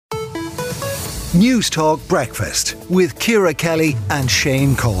News Talk Breakfast with Ciara Kelly and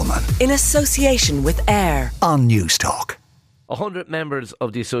Shane Coleman. In association with AIR on News Talk. 100 members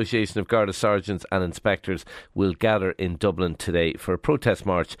of the Association of Garda Sergeants and Inspectors will gather in Dublin today for a protest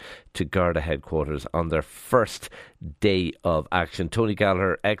march to Garda headquarters on their first day of action. Tony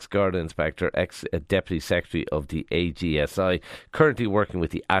Gallagher, ex-Garda Inspector, ex-Deputy Secretary of the AGSI, currently working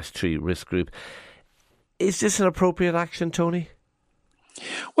with the Ash Tree Risk Group. Is this an appropriate action, Tony?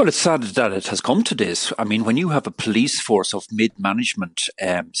 Well, it's sad that it has come to this. I mean, when you have a police force of mid-management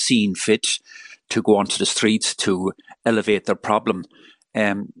seen fit to go onto the streets to elevate their problem,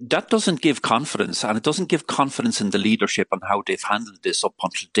 that doesn't give confidence, and it doesn't give confidence in the leadership and how they've handled this up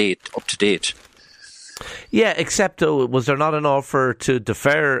to date. Yeah, except though, was there not an offer to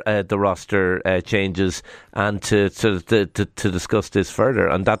defer the roster changes and to discuss this further?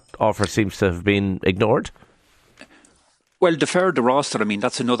 And that offer seems to have been ignored. Well, defer the roster, I mean,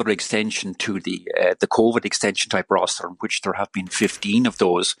 that's another extension to the COVID extension type roster, in which there have been 15 of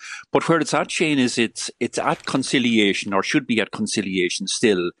those. But where it's at, Shane, is it's at conciliation, or should be at conciliation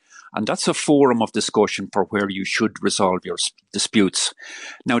still. And that's a forum of discussion for where you should resolve your disputes.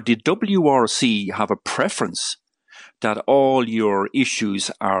 Now, the WRC have a preference that all your issues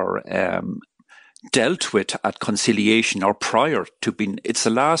are dealt with at conciliation or prior to being. It's the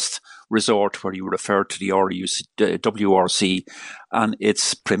last resort where you refer to the WRC, and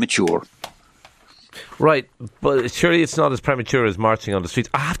it's premature. Right, but surely it's not as premature as marching on the streets.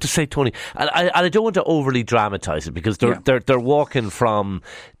 I have to say, Tony, and I don't want to overly dramatise it, because they're walking from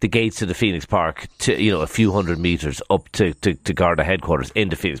the gates of the Phoenix Park to, a few hundred metres up to Garda headquarters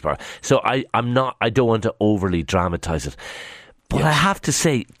into Phoenix Park. So I don't want to overly dramatise it. But yes, I have to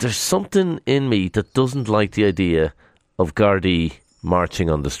say, there's something in me that doesn't like the idea of Gardaí marching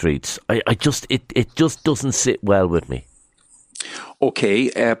on the streets. It just doesn't sit well with me. Okay,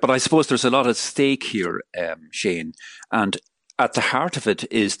 but I suppose there's a lot at stake here, Shane, and at the heart of it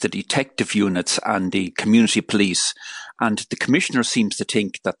is the detective units and the community police, and the Commissioner seems to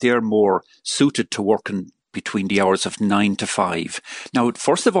think that they're more suited to working between the hours of 9 to 5. Now,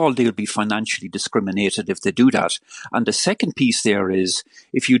 first of all, they'll be financially discriminated if they do that. And the second piece there is,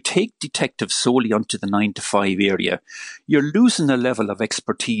 if you take detectives solely onto the 9 to 5 area, you're losing a level of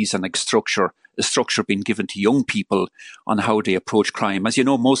expertise and a structure being given to young people on how they approach crime. As you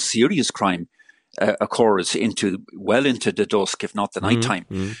know, most serious crime occurs into the dusk, if not the night time.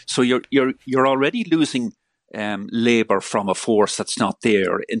 Mm-hmm. So you're already losing labour from a force that's not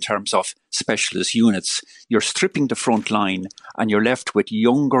there in terms of specialist units. You're stripping the front line, and you're left with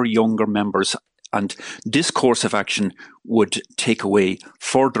younger members, and this course of action would take away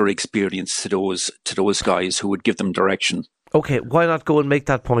further experience to those guys who would give them direction. Okay, why not go and make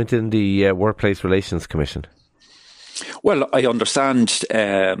that point in the Workplace Relations Commission? Well, I understand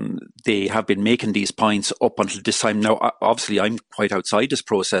they have been making these points up until this time. Now, obviously, I'm quite outside this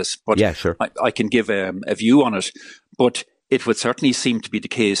process, but yeah, sure, I can give a view on it. But it would certainly seem to be the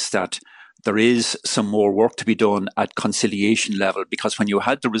case that there is some more work to be done at conciliation level, because when you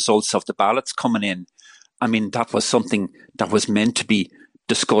had the results of the ballots coming in, I mean, that was something that was meant to be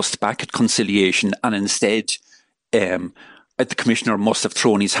discussed back at conciliation, and instead the Commissioner must have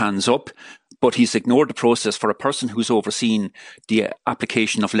thrown his hands up. But he's ignored the process. For a person who's overseen the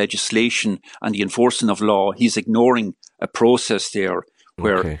application of legislation and the enforcement of law, he's ignoring a process there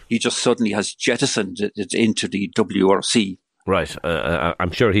where he just suddenly has jettisoned it into the WRC. Right.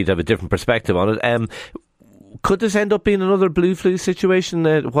 I'm sure he'd have a different perspective on it. Could this end up being another blue flu situation?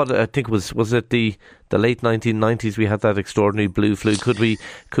 What I think was it the late 1990s we had that extraordinary blue flu? Could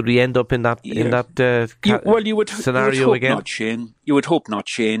we end up in that scenario again? Not, Shane. You would hope not,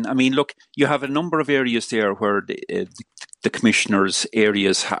 Shane. I mean, look, you have a number of areas there where the Commissioner's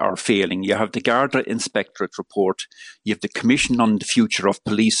areas are failing. You have the Garda Inspectorate report. You have the Commission on the Future of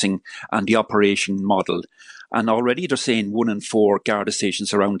Policing and the Operation Model. And already they're saying 1 in 4 Garda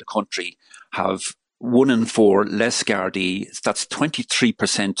stations around the country have 1 in 4 less Gardaí. That's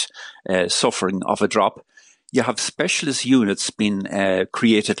 23% suffering of a drop. You have specialist units being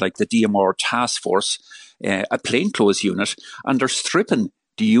created, like the DMR Task Force, a plainclothes unit, and they're stripping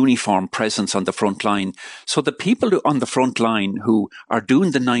the uniform presence on the front line. So the people on the front line who are doing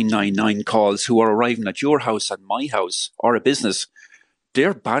the 999 calls, who are arriving at your house and my house or a business,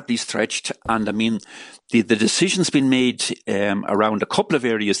 they're badly stretched. And I mean, the decisions being made around a couple of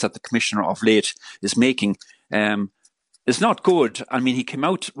areas that the Commissioner of late is making is not good. I mean, he came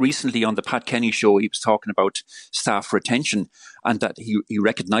out recently on the Pat Kenny show. He was talking about staff retention and that he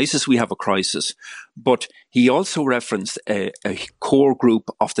recognises we have a crisis. But he also referenced a core group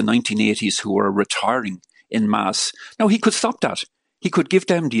of the 1980s who were retiring en masse. Now, he could stop that. he could give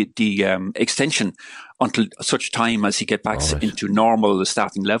them the extension until such time as he get back into normal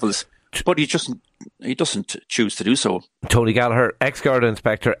staffing levels. But he doesn't choose to do so. Tony Gallagher, ex-Garda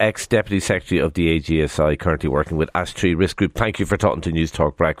Inspector, ex-Deputy Secretary of the AGSI, currently working with Ash3 Risk Group. Thank you for talking to News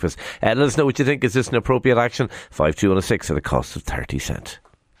Talk Breakfast. Let us know what you think. Is this an appropriate action? 52106 at a cost of 30 cents.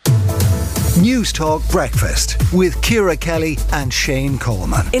 News Talk Breakfast with Ciara Kelly and Shane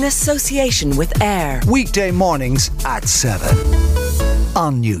Coleman. In association with AIR. Weekday mornings at 7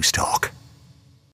 on News Talk.